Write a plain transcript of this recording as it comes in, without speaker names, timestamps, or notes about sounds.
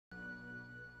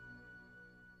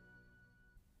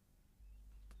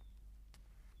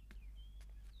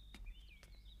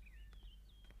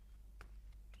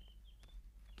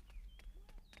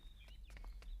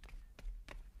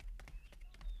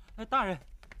大人，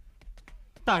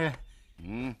大人，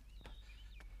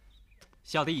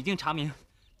小的已经查明，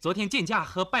昨天见驾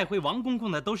和拜会王公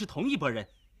公的都是同一拨人，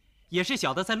也是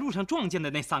小的在路上撞见的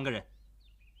那3个人。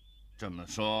这么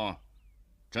说，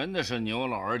真的是牛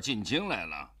老儿进京来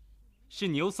了？是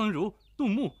牛僧孺、杜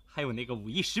牧，还有那个武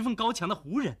艺十分高强的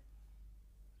胡人。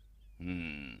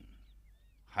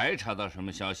还查到什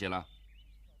么消息了？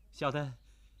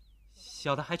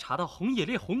小的还查到红野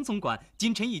烈洪总管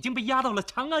今晨已经被押到了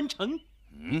长安城。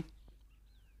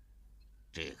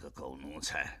这个狗奴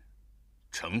才，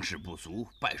成事不足，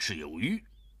败事有余，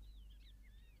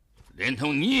连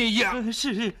同你也一样。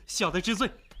是小的知罪。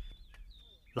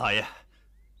老爷，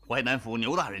淮南府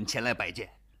牛大人前来拜见。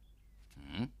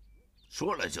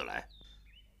说来就来，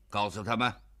告诉他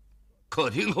们，客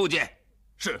厅后见。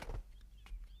是。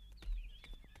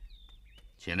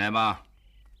起来吧。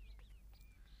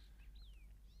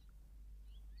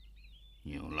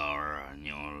牛老儿啊，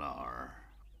牛老儿，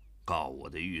告我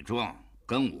的御状，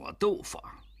跟我斗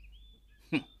法，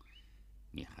哼，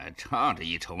你还差着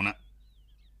一筹呢。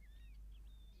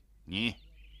你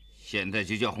现在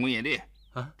就叫红野烈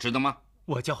啊，知道吗？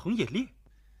我叫红野烈。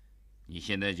你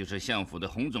现在就是相府的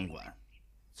洪总管，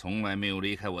从来没有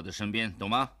离开我的身边，懂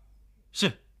吗？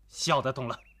是，小的懂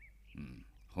了。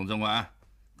洪总管，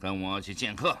跟我去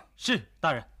见客。是，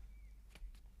大人。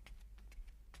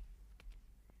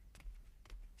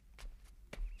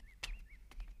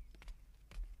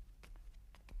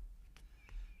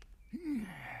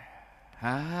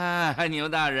牛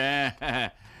大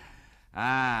人，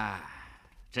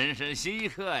真是稀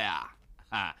客呀！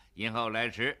因后来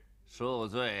迟，恕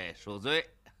罪恕罪。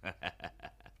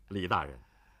李大人，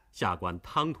下官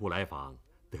唐突来访，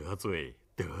得罪。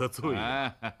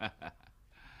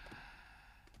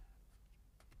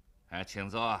请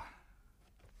坐。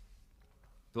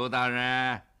杜大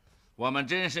人，我们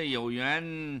真是有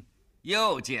缘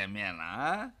又见面了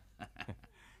啊！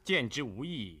见之无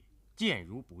益，见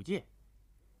如不见。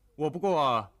我不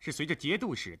过是随着节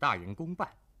度使大人公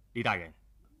办，李大人，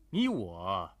你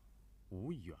我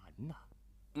无缘呐。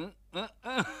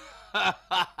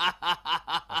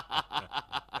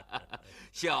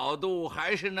小杜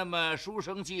还是那么书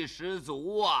生气十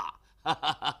足啊！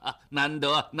难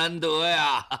得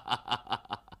呀！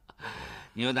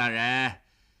牛大人，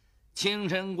清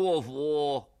晨过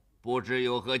府，不知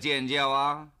有何见教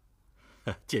啊？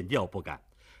见调不敢，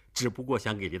只不过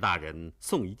想给李大人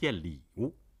送一件礼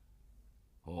物。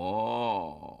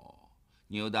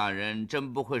牛大人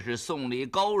真不愧是送礼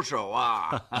高手啊！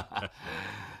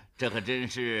这可真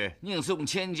是宁送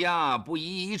千家，不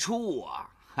移一处啊！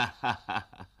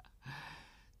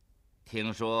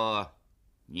听说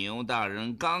牛大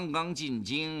人刚刚进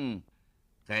京，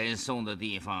该送的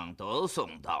地方都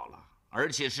送到了，而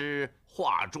且是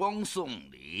化妆送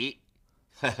礼，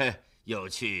有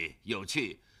趣，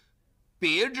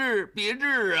别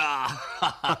致啊！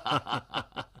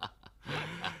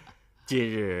今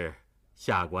日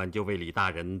下官就为李大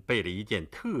人备了一件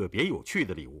特别有趣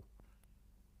的礼物。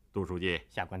杜书记，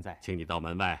下官在，请你到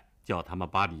门外叫他们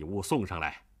把礼物送上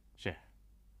来。是。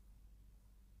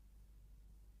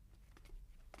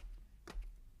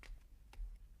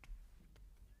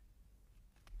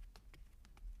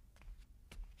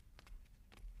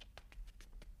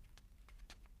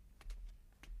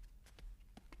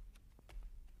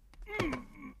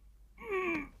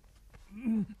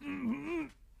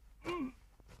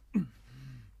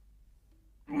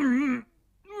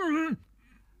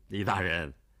李大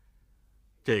人，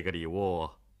这个礼物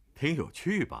挺有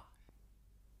趣吧？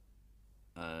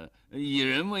以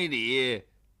人为礼，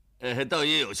倒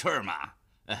也有趣儿嘛。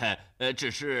只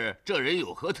是这人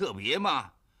有何特别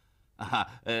吗？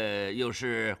又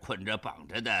是捆着绑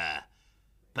着的，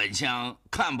本相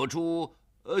看不出，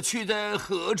去在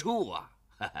何处啊？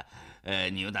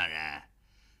牛大人，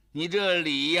你这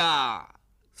礼呀，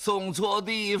送错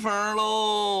地方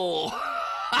喽！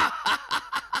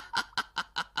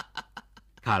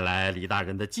看来李大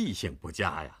人的记性不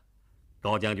佳呀。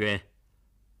高将军，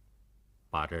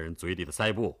把这人嘴里的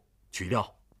腮布取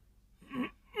掉。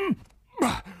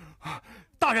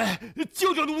大人，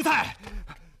救救奴才！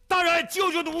大人，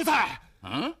救救奴才！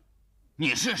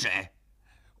你是谁？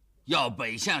要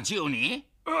本相救你？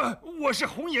我是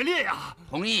红野烈呀。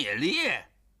红野烈？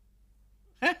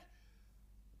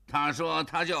他说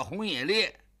他叫红野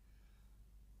烈。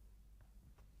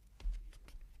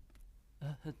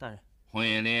大人。红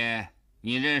野烈，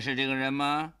你认识这个人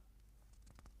吗？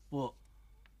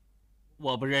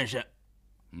我不认识。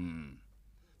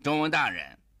中文大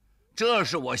人，这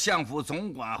是我相府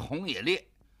总管红野烈。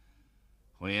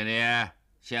红野烈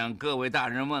向各位大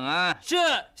人问安。是，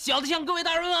小的向各位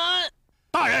大人问安。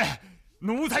大人，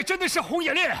奴才真的是红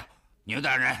眼烈。牛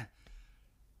大人，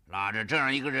拉着这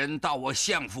样一个人到我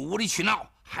相府无理取闹，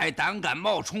还胆敢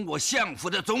冒充我相府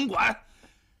的总管，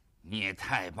你也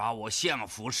太把我相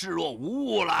府视若无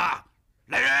物了。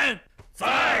来人，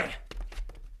在。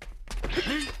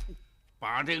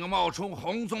把这个冒充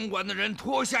洪总管的人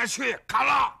拖下去砍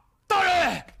了。大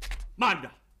人，慢着！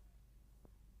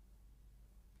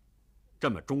这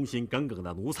么忠心耿耿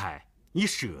的奴才，你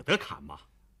舍得砍吗？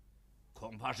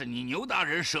恐怕是你牛大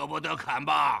人舍不得砍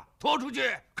吧？拖出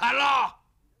去砍了。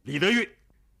李德裕，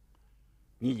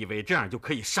你以为这样就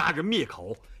可以杀人灭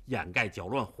口，掩盖搅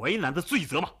乱淮南的罪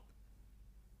责吗？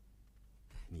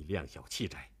你量小气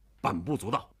窄，本不足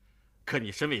道，可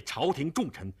你身为朝廷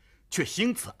重臣，却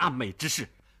行此暗昧之事，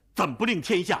怎不令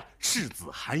天下世子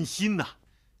寒心呐？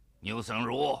牛僧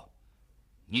孺，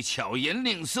你巧言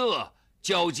令色，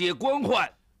交接官宦，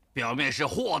表面是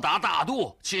豁达大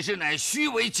度，其实乃虚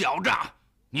伪狡诈。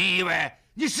你以为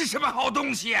你是什么好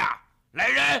东西啊？来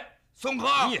人，送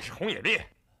贺！你也是红野烈，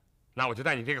那我就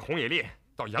带你这个红野烈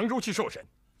到扬州去受审，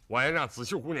我要让紫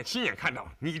绣姑娘亲眼看到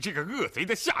你这个恶贼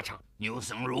的下场。牛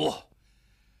僧孺，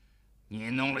你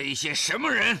弄了一些什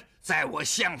么人在我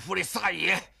相府里撒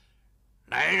野？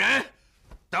来人，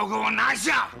都给我拿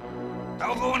下！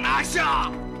都给我拿下！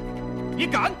你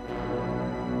敢！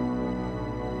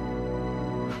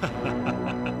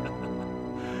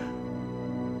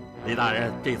李大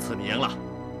人，这次你赢了，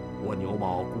我牛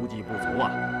某估计不足啊。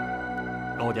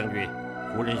高将军、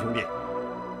胡人兄弟，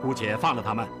姑且放了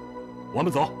他们，我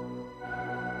们走。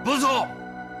不走。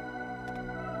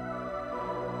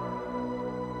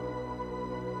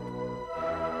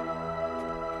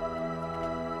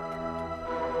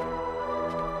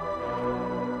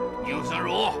牛僧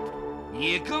孺，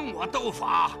你跟我斗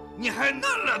法，你还嫩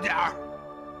了点儿。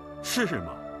是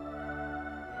吗？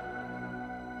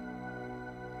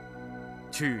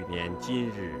去年今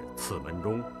日此门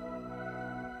中，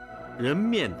人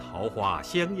面桃花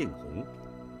相映红，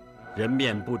人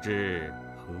面不知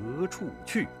何处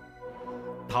去，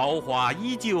桃花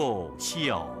依旧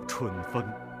笑春风。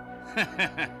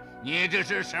你这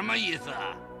是什么意思？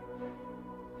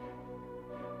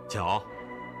瞧，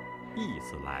意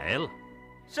思来了。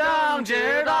圣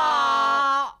旨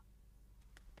到。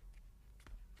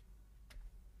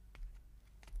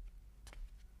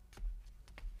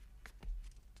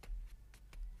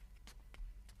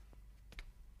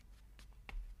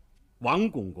王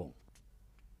公公，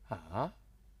啊，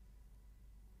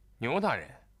牛大人，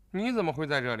你怎么会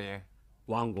在这里？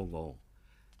王公公，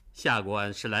下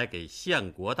官是来给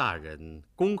相国大人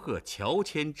恭贺乔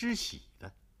迁之喜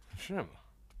的。是吗？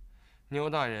牛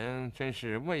大人真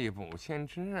是未卜先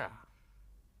知啊！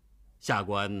下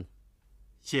官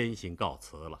先行告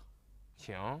辞了。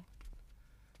请。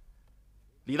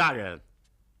李大人，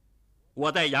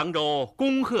我在扬州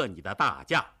恭贺你的大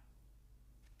驾。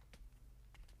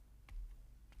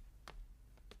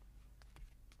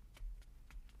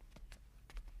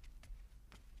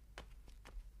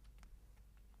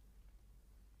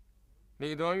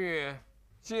李德裕，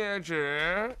接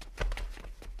旨。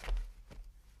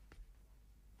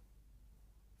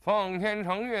奉天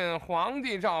承运皇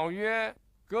帝诏曰：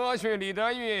割去李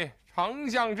德裕丞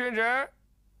相之职。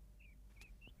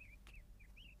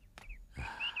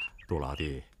杜老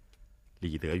弟，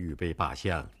李德裕被罢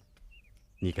相，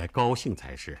你该高兴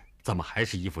才是，怎么还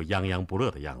是一副泱泱不乐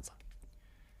的样子？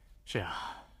是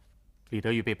啊，李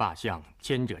德裕被罢相，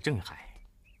牵者镇海，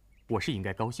我是应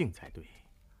该高兴才对。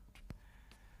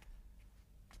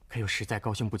可又实在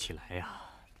高兴不起来呀。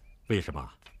为什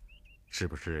么？是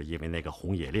不是因为那个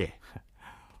红野烈？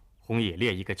红野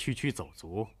烈一个区区走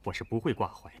卒，我是不会挂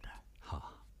怀的。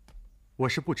好，我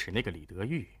是不耻那个李德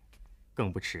裕，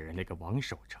更不耻那个王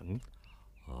守澄。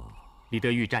哦，李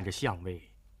德裕占着相位，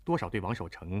多少对王守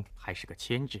澄还是个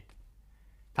牵制。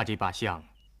他这罢相，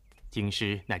京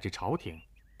师乃至朝廷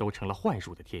都成了幻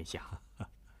术的天下。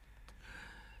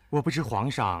我不知皇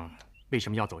上为什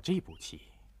么要走这步棋。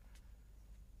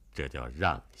这叫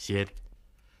让先。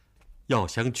要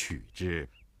想取之，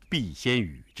必先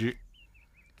予之。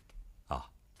啊，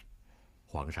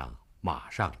皇上马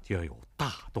上就要有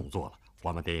大动作了，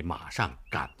我们得马上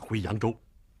赶回扬州。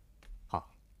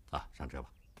好，啊，上车吧。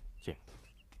行。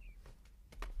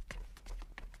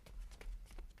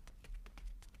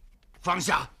放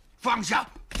下，放下，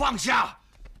放下！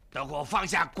都给我放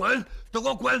下，滚！都给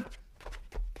我滚！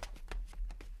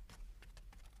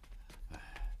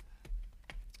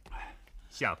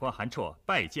下官韩绰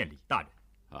拜见李大人。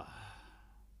啊，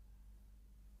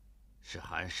是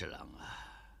韩侍郎啊，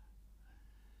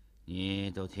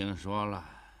你都听说了？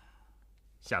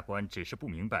下官只是不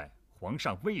明白皇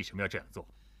上为什么要这样做。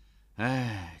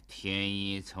哎，天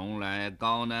意从来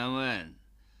高难问，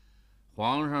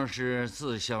皇上是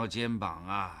自削肩膀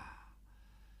啊！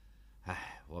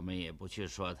哎，我们也不去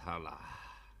说他了。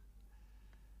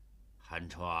韩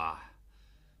绰啊，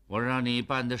我让你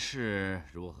办的事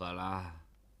如何了？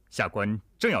下官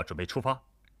正要准备出发，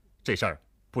这事儿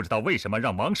不知道为什么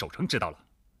让王守澄知道了，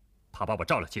他把我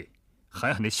召了去，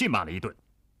狠狠地训骂了一顿，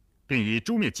并以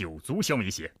诛灭九族相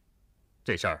威胁。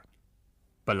这事儿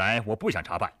本来我不想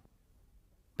查办，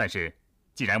但是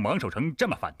既然王守澄这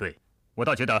么反对，我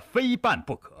倒觉得非办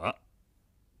不可。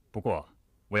不过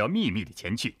我要秘密地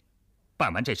前去，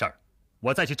办完这事儿，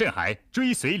我再去镇海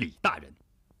追随李大人。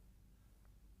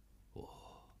哦，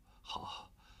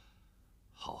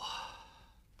好啊，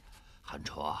韩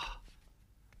绰啊，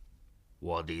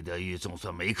我李德裕总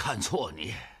算没看错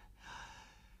你。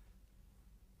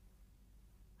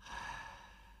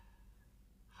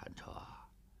韩绰，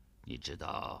你知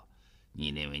道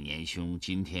你那位年兄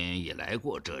今天也来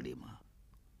过这里吗？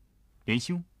年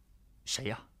兄，谁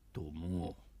呀？杜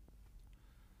牧。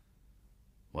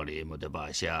我李母的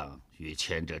罢相与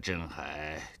牵着镇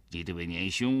海，你这位年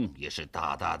兄也是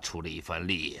大大出了一番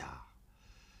力呀。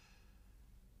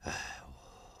哎，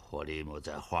我李母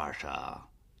在画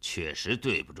上确实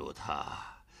对不住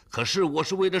他，可是我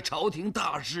是为了朝廷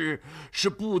大事，是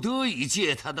不得已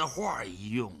借他的画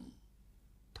一用。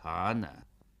他呢，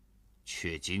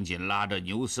却仅仅拉着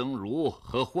牛僧孺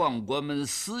和宦官们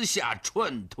私下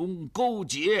串通勾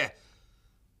结，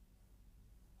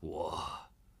我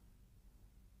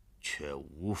却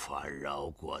无法饶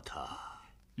过他。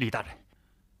李大人，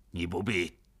你不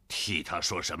必替他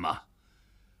说什么。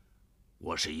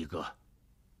我是一个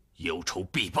有仇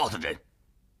必报的人。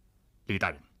李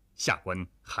大人，下官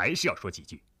还是要说几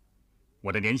句。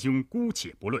我的年兄姑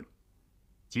且不论，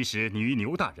即使你与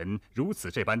牛大人如此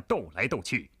这般斗来斗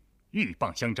去，鹬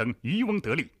蚌相争，渔翁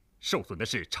得利，受损的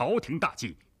是朝廷大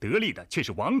计，得利的却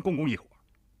是王公公一伙，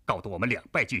搞得我们两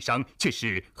败俱伤，却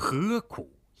是何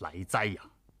苦来哉呀！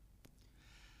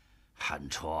韩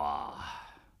绰，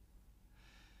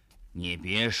你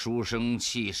别书生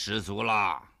气十足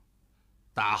了，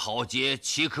大豪杰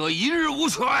岂可一日无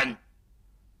权？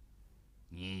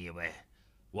你以为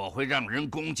我会让人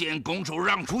攻坚拱手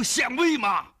让出相位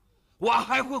吗？我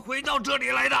还会回到这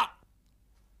里来的。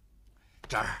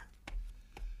这儿，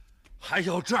还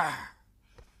有这儿，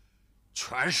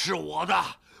全是我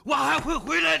的，我还会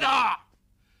回来的。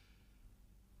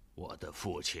我的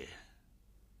父亲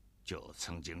就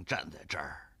曾经站在这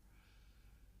儿，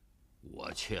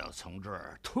我却要从这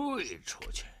儿退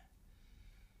出去。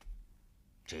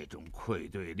这种愧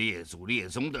对列祖列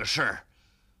宗的事儿，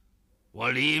我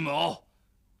李某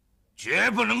绝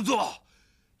不能做，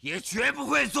也绝不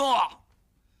会做。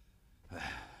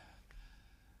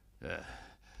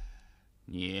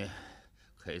你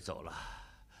可以走了。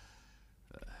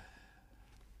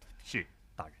是，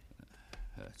大人。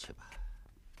去吧。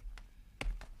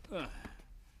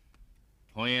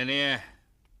红叶烈，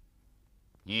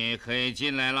你可以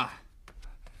进来了。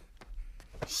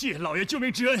谢老爷救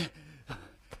命之恩，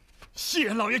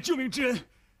谢老爷救命之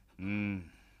恩。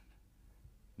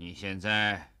你现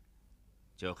在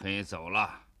就可以走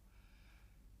了，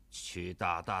去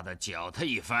大大的搅他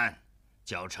一番，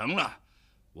搅成了，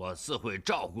我自会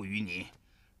照顾于你。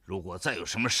如果再有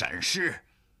什么闪失，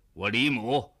我李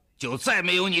母就再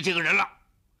没有你这个人了。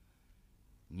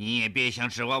你也别想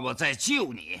指望我再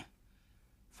救你，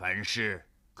凡事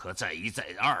可再一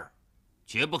再二，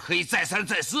绝不可以再三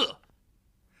再四。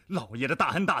老爷的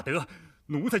大恩大德，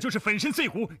奴才就是粉身碎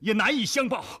骨也难以相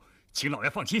报，请老爷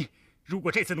放心。如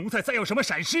果这次奴才再有什么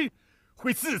闪失，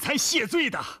会自惭谢罪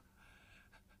的。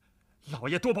老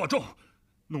爷多保重，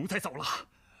奴才走了。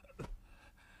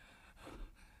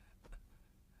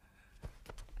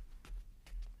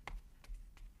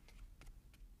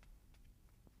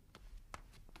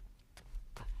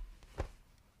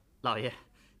老爷，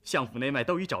相府内外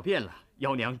都已找遍了，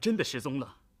幺娘真的失踪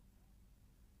了。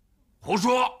胡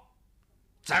说！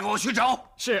再给我去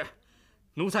找。是，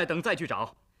奴才等再去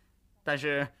找。但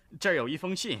是这儿有一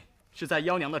封信，是在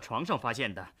幺娘的床上发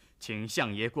现的，请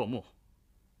相爷过目。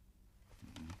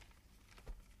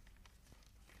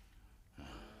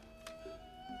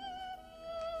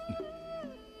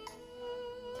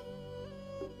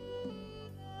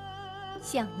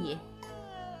相爷，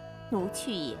奴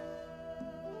去也。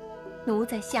奴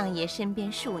在相爷身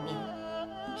边数年，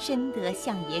深得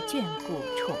相爷眷顾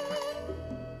宠爱，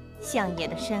相爷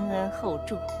的深恩厚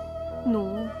助，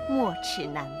奴没齿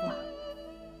难忘。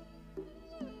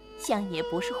相爷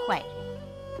不是坏人，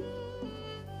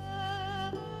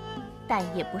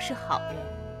但也不是好人。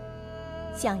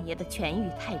相爷的权欲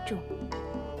太重，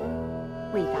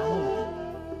为达目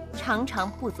常常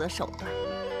不择手段。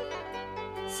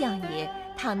相爷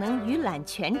倘能于揽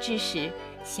权之时，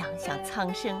想想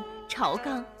苍生朝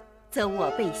纲，则我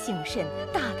辈幸甚，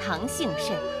大唐幸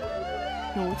甚。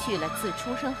奴去了自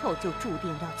出生后就注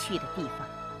定要去的地方，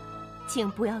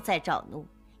请不要再找奴，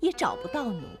也找不到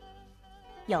奴。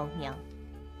幺娘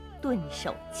顿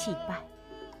首泣拜。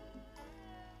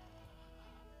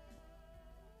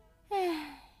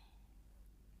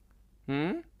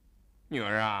女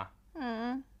儿啊，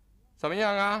怎么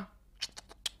样啊？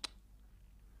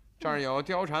这儿有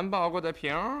貂蝉抱过的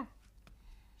瓶，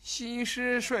西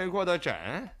施睡过的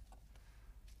枕，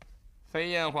飞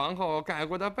燕皇后盖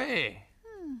过的被，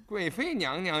贵妃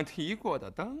娘娘提过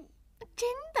的灯。真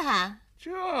的？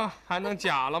这还能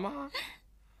假了吗？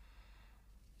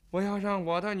我要让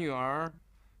我的女儿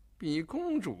比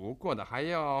公主过得还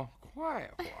要快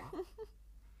活。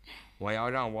我要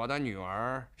让我的女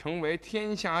儿成为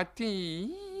天下第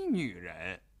一女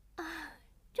人。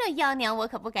这幺娘我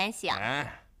可不敢想。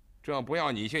哎，这不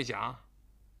要你去想，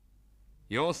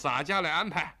由洒家来安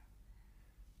排。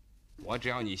我只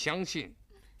要你相信，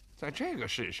在这个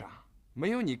世上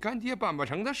没有你干爹办不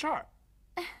成的事儿。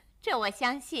这我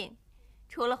相信，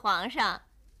除了皇上，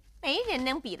没人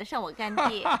能比得上我干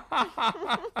爹。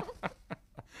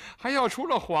还要除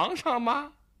了皇上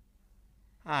吗？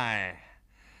哎，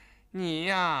你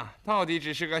呀，到底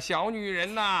只是个小女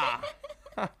人呐！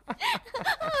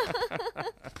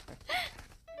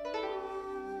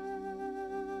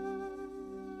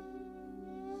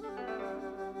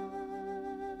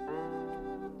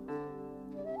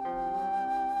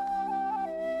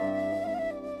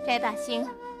翟大兴，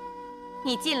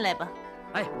你进来吧。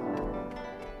哎，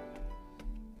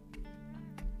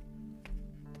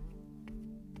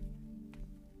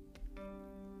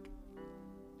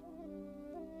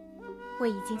我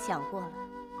已经想过了，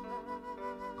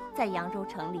在扬州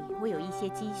城里我有一些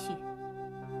积蓄，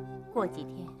过几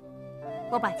天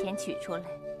我把钱取出来，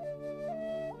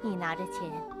你拿着钱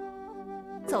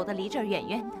走得离这儿远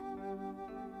远的，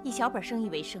以小本生意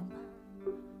为生吧。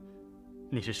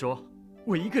你是说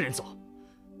我一个人走？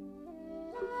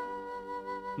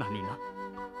那你呢？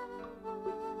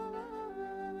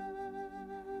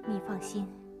你放心，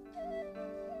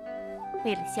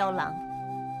为了萧郎，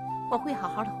我会好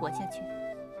好的活下去。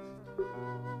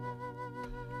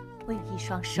我有一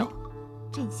双手，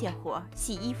针线活、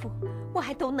洗衣服，我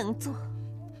还都能做。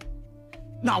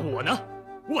那我呢？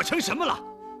我成什么了？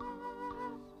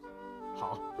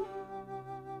好，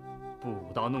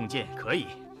舞刀弄剑可以，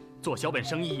做小本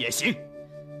生意也行。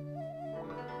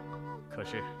可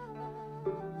是，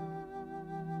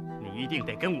你一定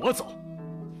得跟我走。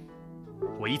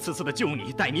我一次次的救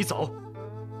你，带你走，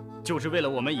就是为了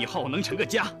我们以后能成个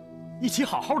家，一起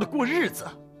好好的过日子。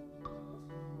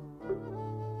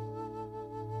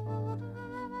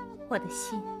我的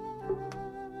心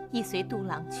已随杜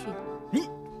郎去了。你，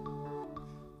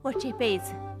我这辈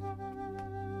子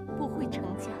不会成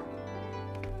家。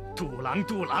杜郎，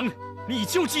杜郎，你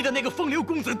就记得那个风流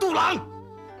公子杜郎。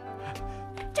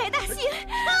翟大兴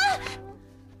啊！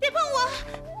别碰我！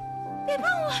别碰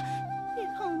我！别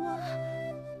碰我！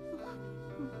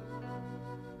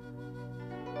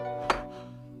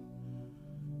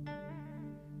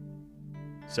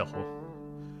小红，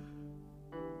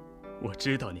我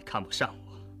知道你看不上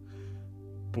我，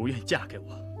不愿嫁给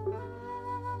我，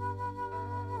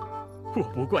我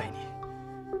不怪你，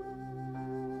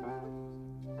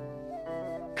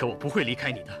可我不会离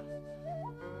开你的。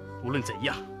无论怎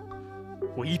样，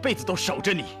我一辈子都守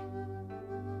着你。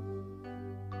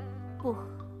不，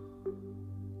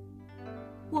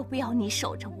我不要你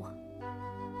守着我。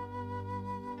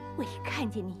我一看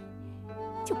见你，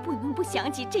就不能不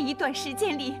想起这一段时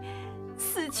间里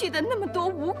死去的那么多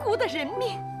无辜的人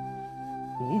命。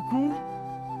无辜？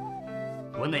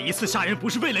我哪一次杀人不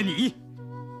是为了你？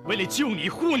为了救你、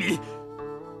护你、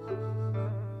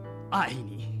爱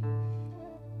你。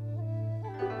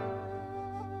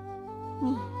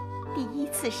你第一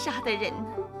次杀的人呢？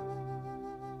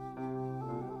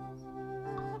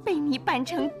被你扮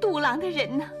成杜郎的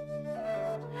人呢？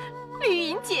绿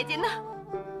云姐姐呢？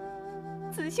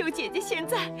紫绣姐姐现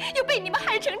在又被你们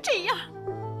害成这样，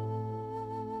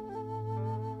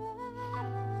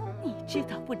你知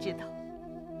道不知道？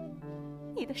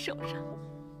你的手上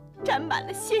沾满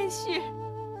了鲜血，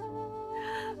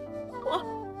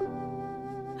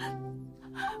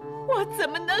我怎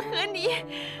么能和你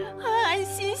安安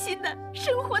心心的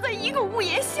生活在一个屋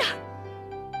檐下？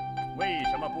为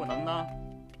什么不能呢？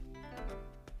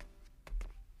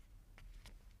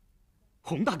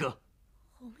洪大哥，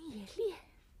红野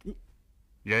烈，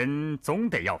人总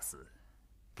得要死，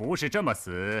不是这么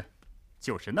死，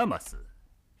就是那么死。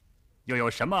又有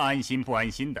什么安心不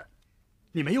安心的？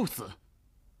你没有死，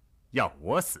要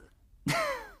我死？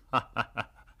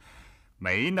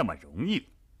没那么容易。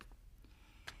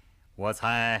我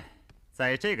猜，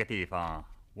在这个地方，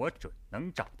我准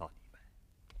能找到你们。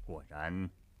果然，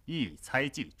一猜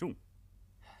即中。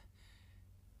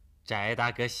翟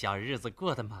大哥小日子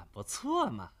过得蛮不错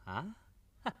嘛，啊！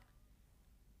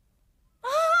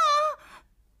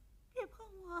别碰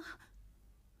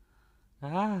我！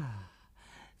啊，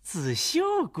紫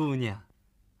绣姑娘，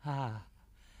啊，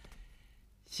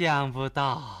想不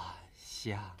到，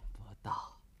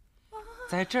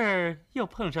在这儿又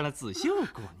碰上了紫绣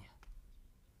姑娘。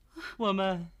我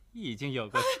们已经有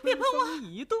过春风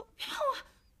一度，别碰我！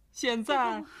现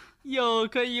在又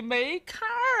可以梅开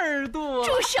二度。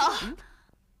住手！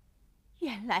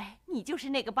原来你就是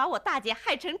那个把我大姐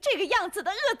害成这个样子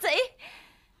的恶贼。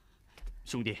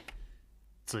兄弟，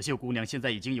紫绣姑娘现在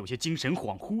已经有些精神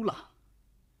恍惚了。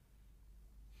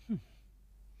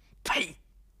呸！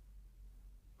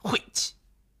晦气！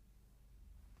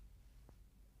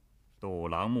杜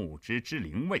郎木之之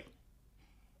灵位，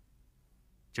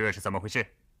这是怎么回事？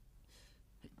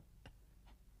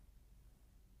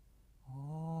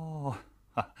哦，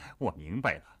我明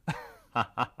白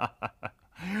了，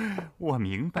我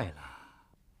明白了。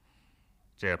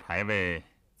这牌位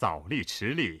早立迟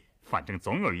立，反正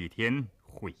总有一天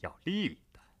会要立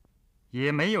的，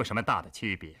也没有什么大的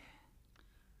区别。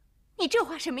你这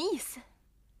话什么意思？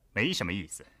没什么意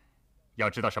思。要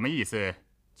知道什么意思，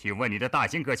去问你的大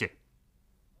兴哥去。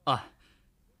啊，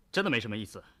真的没什么意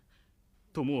思。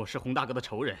杜牧是洪大哥的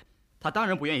仇人，他当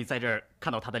然不愿意在这儿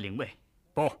看到他的灵位。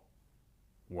不，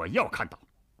我要看到，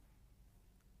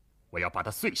我要把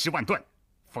他碎尸万段，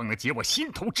方能解我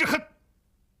心头之恨。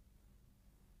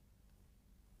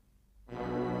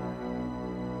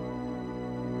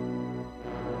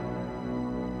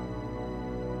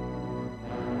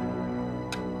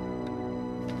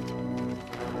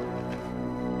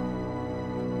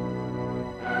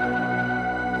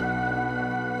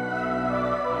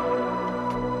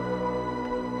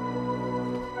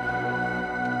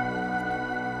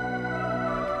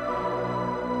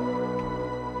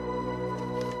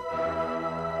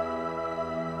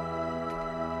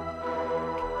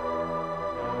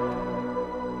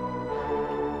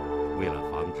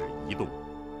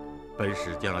本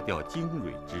使将要调精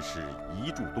锐之师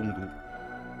移驻东都，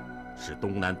使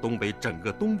东南东北整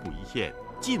个东部一线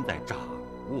尽在掌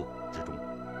握之中。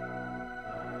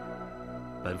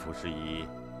本府是以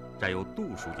占有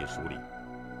杜书记署理，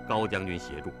高将军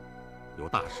协助，有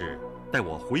大事待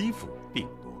我回府定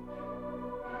夺。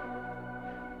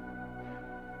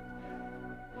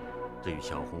至于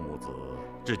小红母子，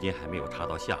至今还没有查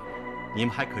到下落，你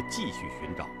们还可继续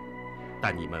寻找，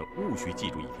但你们务须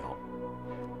记住一条。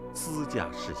私家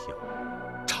事小，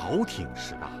朝廷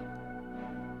事大。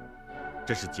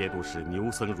这是节度使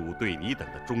牛僧孺对你等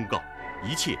的忠告，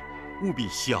一切务必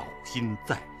小心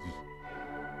在意。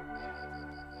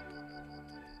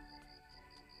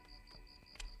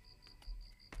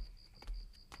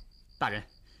大人，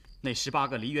那18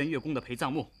个梨园乐工的陪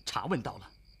葬墓查问到了。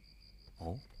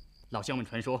哦，老乡们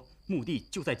传说，墓地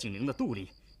就在景陵的肚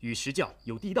里，与石窖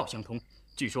有地道相通。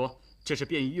据说。这是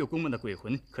便于乐工们的鬼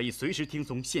魂可以随时听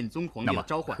从宪宗皇帝的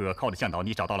召唤。可靠的向导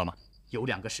你找到了吗？有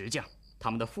2个石匠，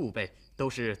他们的父辈都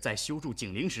是在修筑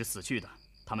景陵时死去的。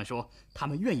他们说，他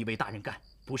们愿意为大人干，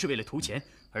不是为了图钱，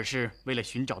而是为了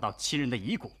寻找到亲人的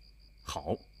遗骨。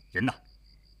好，人呢？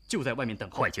就在外面等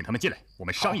候。快请他们进来，我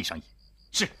们商议商议。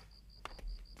是。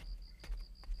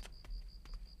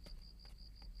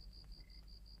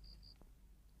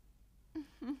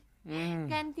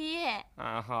干爹。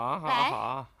啊，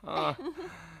好，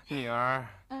女儿，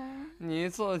你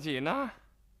自己呢？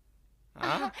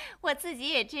啊，我自己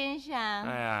也斟上。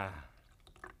哎呀，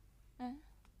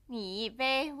你一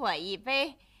杯，我一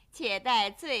杯，且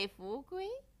待醉扶归。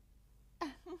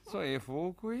醉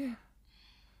扶归？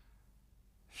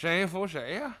谁扶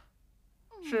谁呀？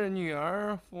是女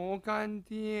儿扶干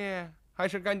爹，还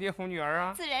是干爹扶女儿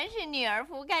啊？自然是女儿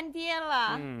扶干爹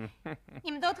了。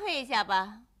你们都退下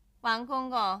吧。王公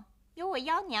公由我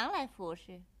幺娘来服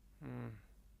侍。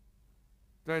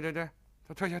对，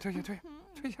退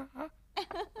下啊！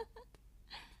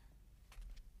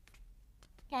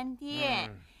干爹，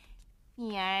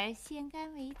女儿先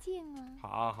干为敬啊。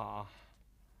好。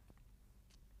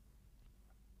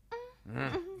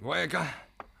我也干。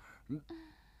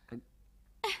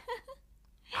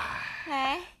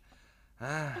来。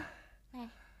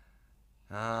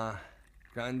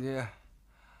干爹。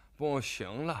不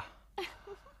行了，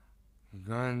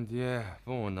干爹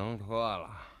不能喝了，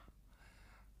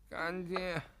干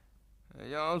爹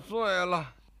要醉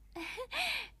了。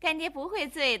干爹不会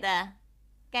醉的，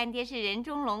干爹是人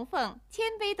中龙凤，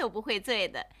千杯都不会醉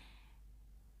的。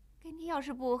干爹要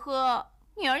是不喝，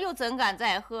女儿又怎敢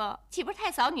再喝？岂不是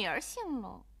太扫女儿兴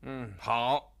喽？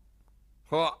好，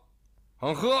喝，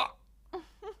喝，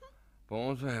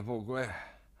不醉不归。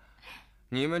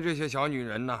你们这些小女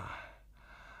人呐，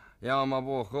要么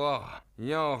不喝，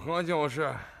要喝就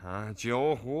是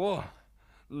酒壶、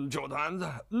酒坛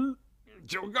子、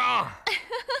酒缸。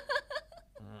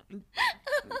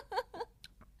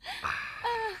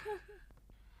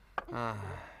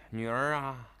女儿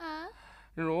啊，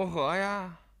如何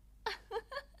呀？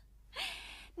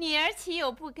女儿岂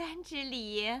有不甘之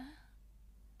理？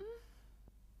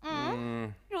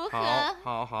如何？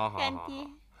好，干爹。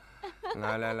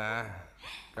来，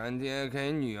干爹给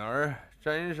女儿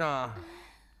斟上。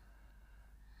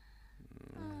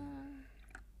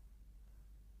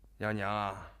幺娘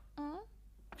啊，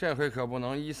这回可不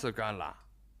能一次干了，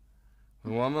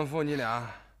我们父女俩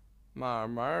慢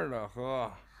慢的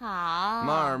喝，好，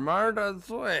慢慢的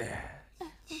醉，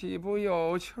岂不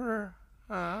有趣儿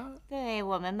啊？对，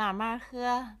我们慢慢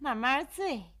喝，慢慢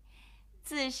醉，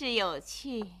自是有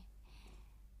趣。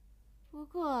不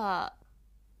过，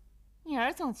女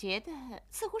儿总觉得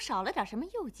似乎少了点什么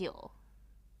幼酒。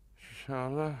少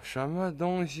了什么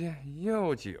东西？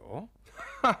幼酒？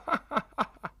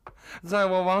在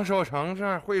我王守成这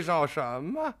儿会少什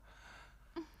么？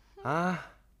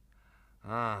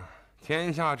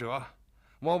天下者，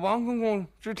我王公公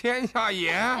知天下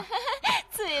也。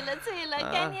醉了，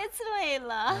干爹醉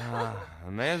了。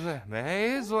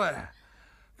没醉，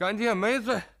干爹没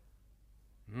醉。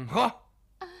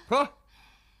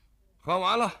喝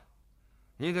完了，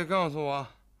你得告诉我，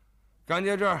干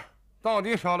爹这儿到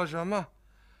底少了什么？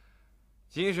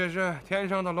即使是天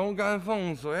上的龙肝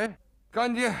凤髓，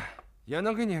干爹也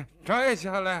能给你摘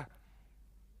下来。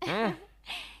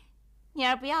女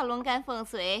儿不要龙肝凤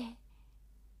髓，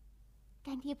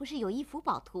干爹不是有一幅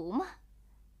宝图吗？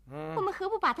我们何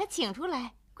不把它请出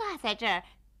来，挂在这儿，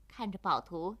看着宝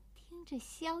图，听着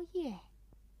箫乐，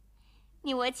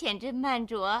你我浅斟慢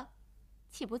酌，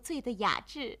岂不醉得雅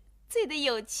致，醉得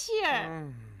有趣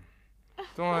儿？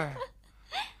对，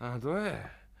对。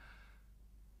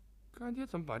干爹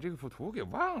怎么把这幅图给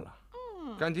忘了？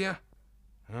干爹，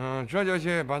这就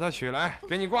去把它取来，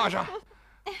给你挂上，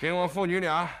给我父女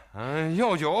俩，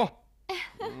药酒。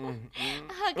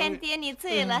干爹你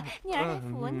醉了，女儿来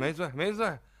扶你。没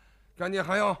醉，干爹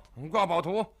还要挂宝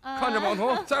图，看着宝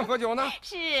图再喝酒呢。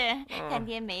是，干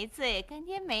爹没醉，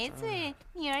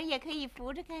女儿也可以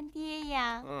扶着干爹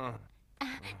呀。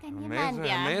干爹慢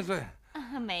点。没醉。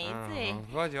没醉。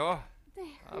喝酒。对，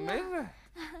没醉。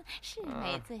是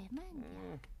没醉，慢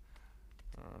点。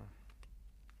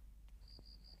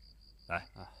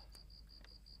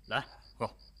来，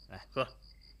喝，来喝。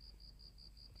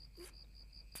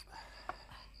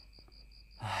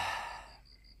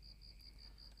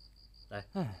来，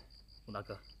洪大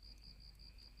哥。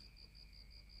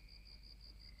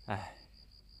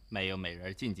没有美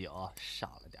人敬酒，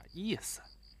少了点意思。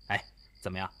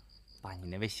怎么样？把你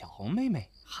那位小红妹妹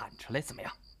喊出来怎么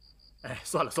样？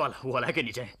算了，我来给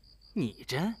你斟。你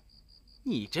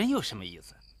斟有什么意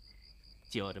思？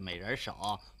就着美人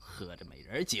手，喝着美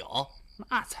人酒，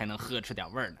那才能喝出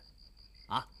点味儿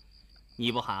呢。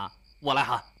你不喊，我来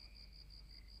喊。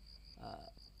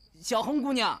小红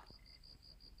姑娘，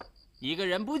一个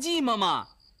人不寂寞吗？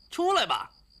出来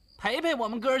吧，陪陪我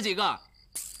们哥儿几个。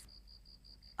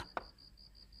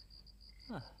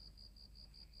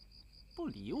不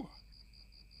理我，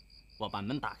我把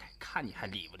门打开，看你还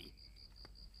理不理。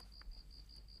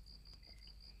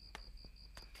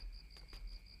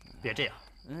别这样，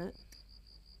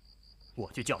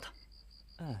我去叫他。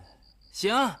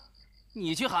行，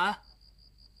你去喊。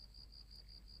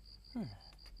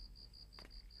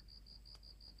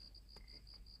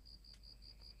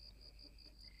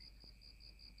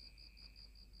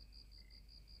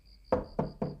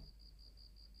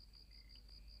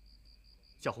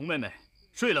小红妹妹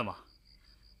睡了吗？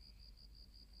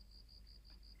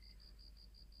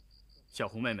小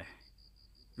红妹妹，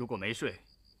如果没睡，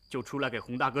就出来给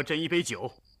洪大哥斟一杯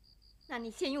酒。那你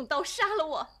先用刀杀了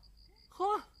我。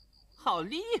嚯，好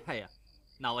厉害呀！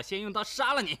那我先用刀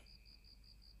杀了你。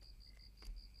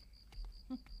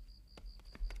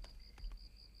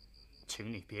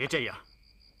请你别这样。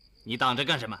你挡着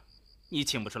干什么？你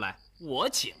请不出来，我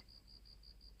请。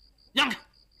让开！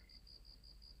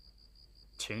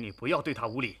请你不要对她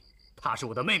无礼，她是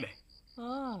我的妹妹。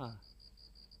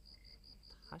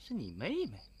她是你妹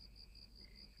妹？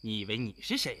你以为你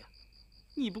是谁呀？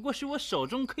你不过是我手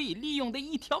中可以利用的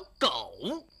一条狗。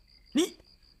你，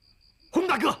洪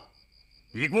大哥，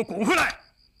你给我滚回来！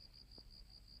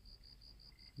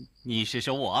你是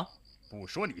说我？不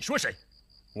说你说谁？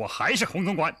我还是洪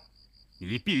总管，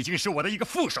你毕竟是我的一个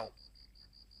副手。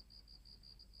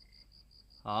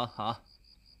好好，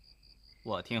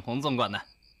我听洪总管的。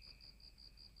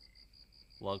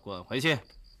我滚回去！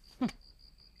哼！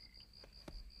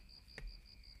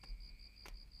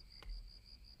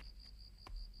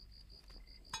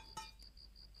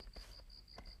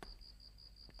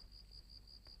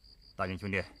大英兄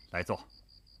弟，来坐。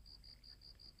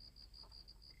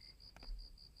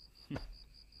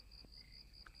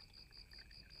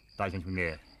大英兄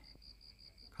弟，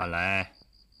看来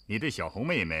你对小红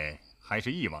妹妹还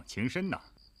是一往情深呐。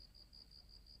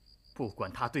不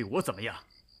管她对我怎么样，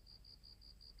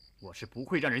我是不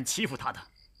会让人欺负她的，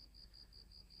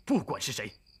不管是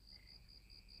谁。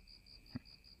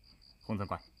洪总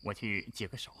管，我去解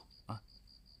个手啊，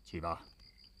去吧。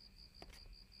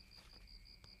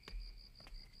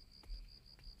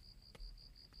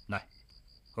来，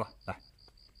喝，来。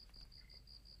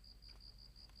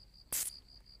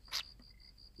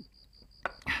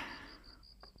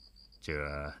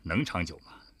这能长久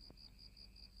吗？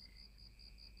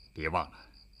别忘了，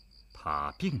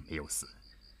他并没有死。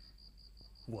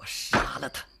我杀了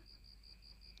他。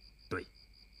对，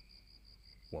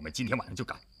我们今天晚上就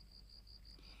赶。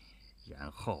然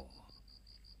后，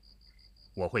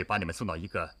我会把你们送到一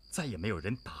个再也没有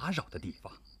人打扰的地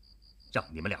方，让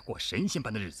你们俩过神仙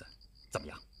般的日子，怎么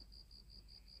样？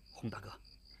洪大哥，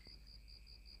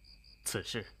此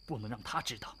事不能让他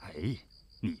知道。哎，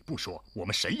你不说，我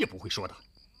们谁也不会说的。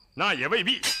那也未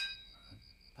必。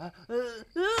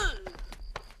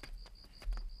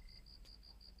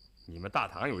你们大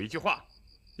唐有一句话，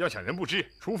要想人不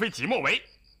知，除非己莫为。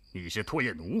你是唾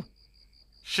液奴？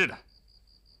是的，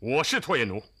我是唾液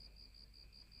奴。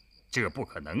这不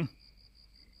可能，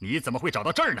你怎么会找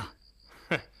到这儿呢？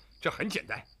哼，这很简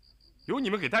单，有你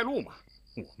们给带路嘛。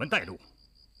我们带路，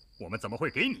我们怎么会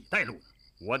给你带路呢？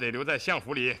我得留在相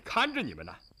府里看着你们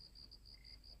呢。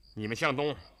你们向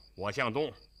东，我向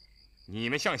东；你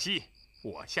们向西，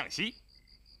我向西。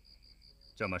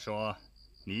这么说，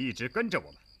你一直跟着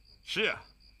我们？是啊，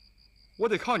我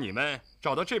得靠你们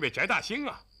找到这位翟大兴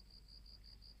啊。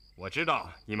我知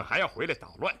道你们还要回来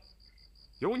捣乱，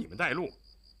有你们带路，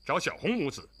找小红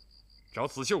母子，找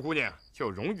紫绣姑娘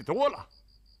就容易多了。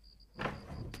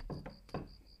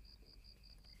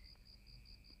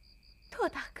拓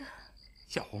大哥，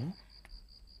小红，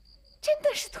真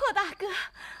的是拓大哥。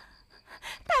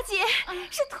大姐，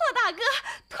是拓大哥，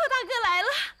拓大哥来了。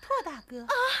拓大哥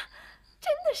啊，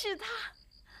真的是他。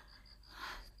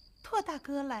拓大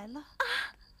哥来了啊！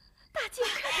大姐，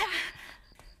快点！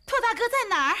拓大哥在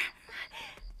哪儿？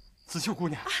紫绣姑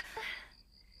娘。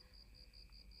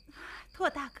拓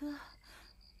大哥，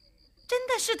真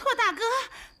的是拓大哥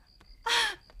啊！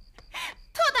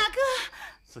拓大哥，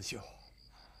紫绣。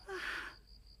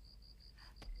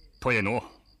唾液奴，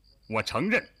我承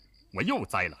认，我又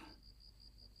栽了。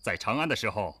在长安的时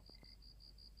候，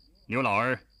牛老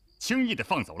儿轻易地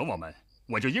放走了我们，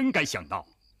我就应该想到，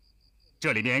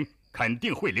这里面肯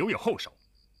定会留有后手。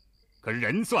可是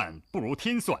人算不如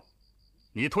天算，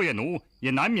你唾液奴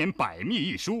也难免百密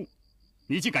一疏，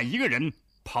你竟敢一个人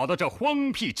跑到这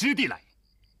荒僻之地来。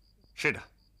是的，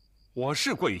我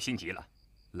是过于心急了，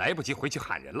来不及回去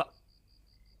喊人了。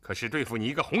可是对付你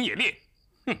一个红野猎，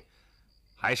哼，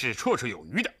还是绰绰有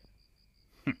余的。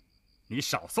哼，你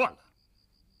少算了，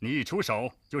你一出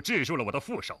手就制住了我的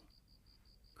副手。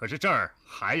可是这儿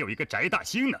还有一个翟大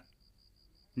兴呢，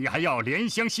你还要怜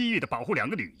香惜玉地保护两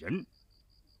个女人。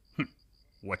哼，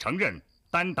我承认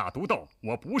单打独斗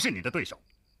我不是你的对手，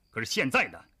可是现在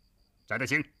呢，翟大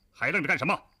兴还愣着干什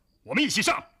么？我们一起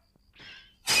上！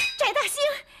翟大兴，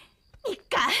你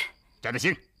敢！翟大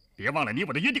兴，别忘了你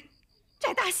我的约定。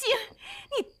翟大兴，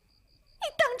你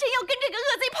当真要跟这个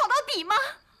恶贼跑到底吗？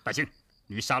大兴，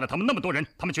你杀了他们那么多人，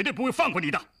他们绝对不会放过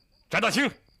你的。翟大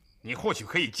兴，你或许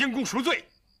可以监工赎罪。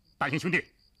大兴兄弟，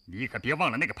你可别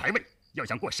忘了那个牌位。要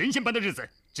想过神仙般的日子，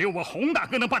只有我洪大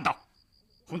哥能办到。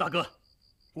洪大哥，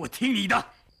我听你的。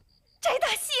翟大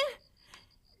兴，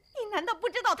你难道不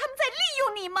知道他们在利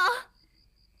用你吗？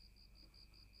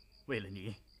为了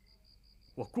你，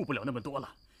我顾不了那么多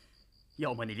了。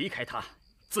要么你离开他，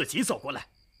自己走过来，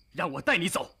让我带你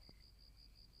走。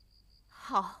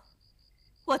好，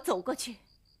我走过去。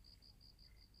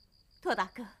拓大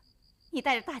哥，你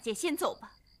带着大姐先走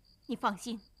吧。你放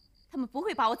心，他们不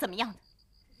会把我怎么样的。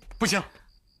不行，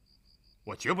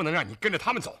我绝不能让你跟着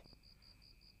他们走。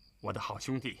我的好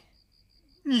兄弟，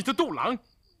你的杜郎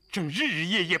正日日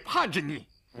夜夜盼着你。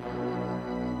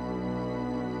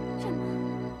什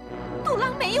么？杜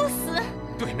郎没有死？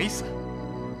对，没死。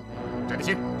翟大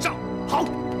兴，上！好！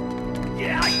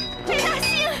翟大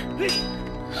兴，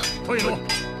脱野奴，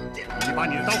你把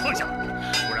你的刀放下，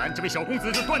不然这位小公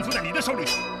子就断送在你的手里。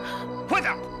快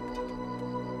点！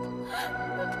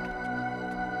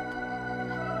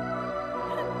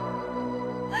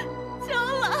求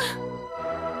了！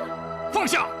放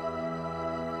下！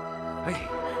哎，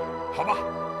好吧。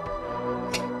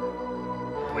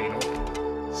脱野奴，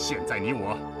现在你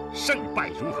我胜败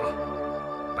如何？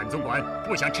本总管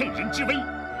不想趁人之危，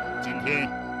今天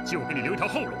就给你留一条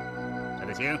后路。翟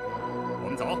大兴，我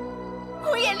们走。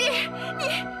胡延烈，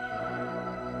你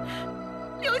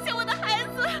留下我的孩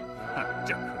子！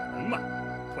这可能吗？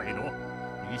脱野奴，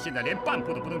你现在连半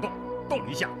步都不能动，动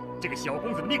一下，这个小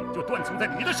公子的命就断送在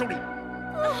你的手里。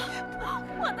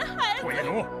我的孩子！脱野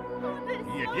奴，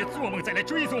你也别做梦再来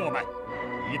追踪我们，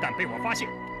一旦被我发现，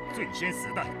最先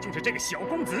死的就是这个小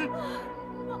公子。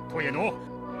脱野奴，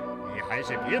你还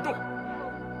是别动。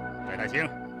翟大兴，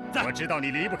我知道你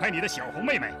离不开你的小红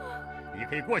妹妹，你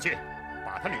可以过去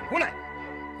把她领过来。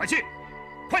快去，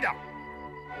快点！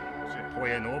是脱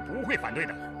野奴不会反对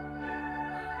的。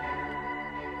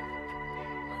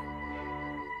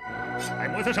还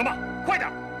磨蹭什么？快点！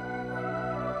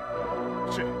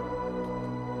是。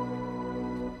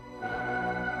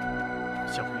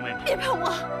小红妹妹，别碰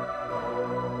我，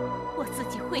我自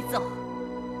己会走。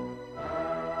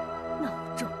孬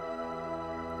种，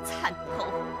惨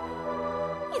头，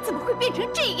你怎么会变成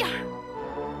这样？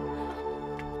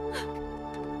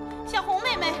小红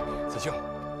妹妹，子秀，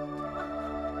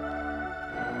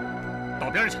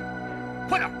到边去，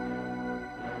快点！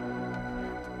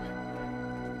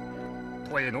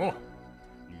脱野奴，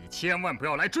你千万不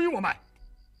要来追我们！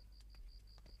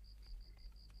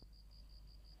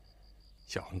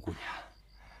小红姑娘，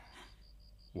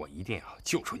我一定要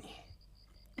救出你。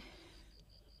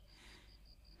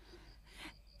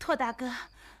拓大哥，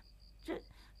这……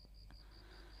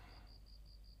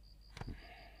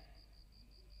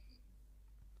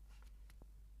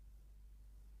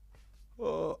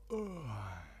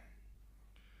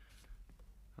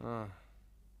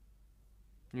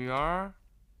女儿，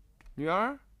女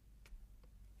儿，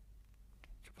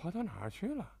这跑到哪儿去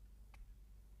了？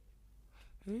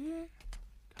哎，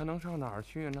她能上哪儿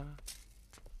去呢？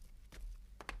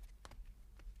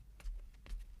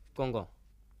公公，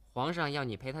皇上要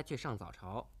你陪他去上早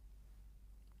朝。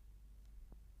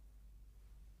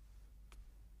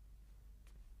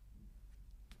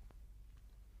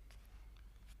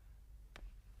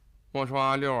我说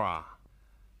阿六啊，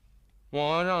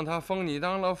我让他封你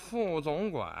当了副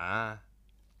总管，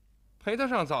陪他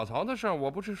上早朝的事儿，我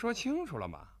不是说清楚了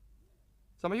吗？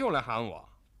怎么又来喊我？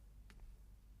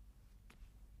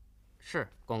是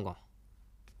公公。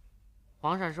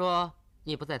皇上说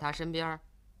你不在他身边，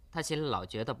他心里老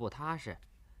觉得不踏实，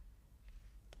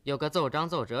有个奏章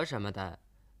奏折什么的，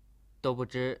都不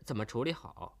知怎么处理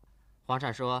好。皇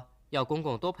上说要公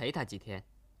公多陪他几天，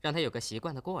让他有个习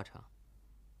惯的过程。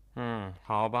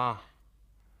好吧。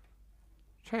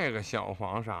这个小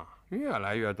皇上越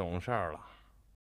来越懂事儿了。